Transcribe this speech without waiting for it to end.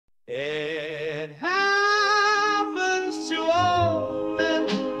It happens to all men,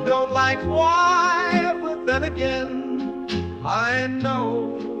 don't like why, but then again, I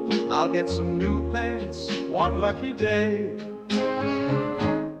know I'll get some new pants one lucky day.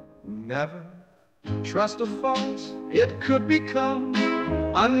 Never trust a fox, it could become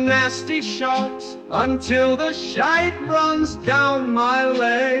a nasty shot until the shite runs down my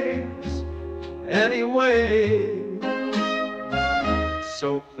legs anyway.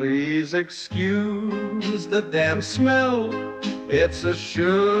 So please excuse the damn smell, it's a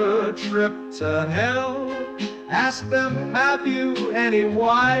sure trip to hell. Ask them, have you any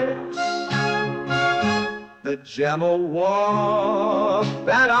wives? The gentle walk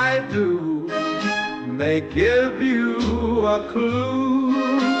that I do may give you a clue.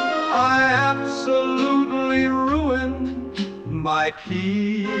 I absolutely ruined my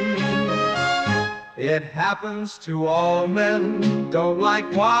key. It happens to all men, don't like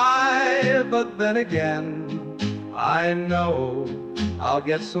why, but then again, I know I'll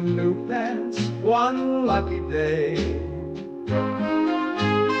get some new pants one lucky day.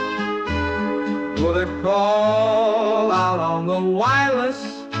 Will they call out on the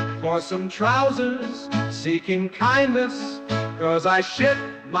wireless for some trousers, seeking kindness, 'cause I shit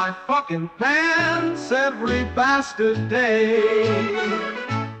my fucking pants every bastard day.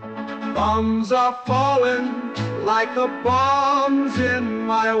 Bombs are falling like the bombs in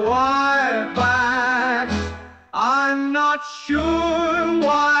my wire backs. I'm not sure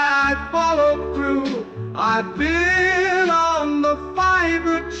why I followed through. I've been on the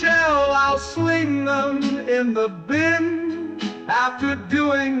fiber gel, I'll sling them in the bin after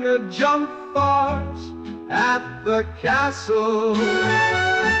doing a jump fart at the castle.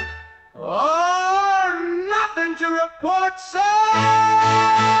 Oh, nothing to report, sir.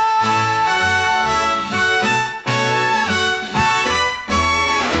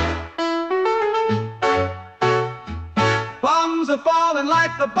 Bombs are falling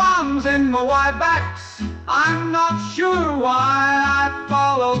like the bombs in my wide backs. I'm not sure why I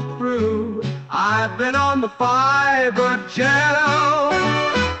followed through. I've been on the fiber gel,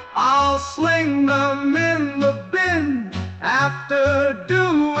 I'll sling them in the bin after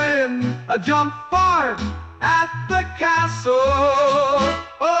doing a jump fart at the castle.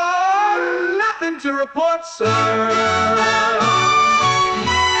 Oh, nothing to report, sir.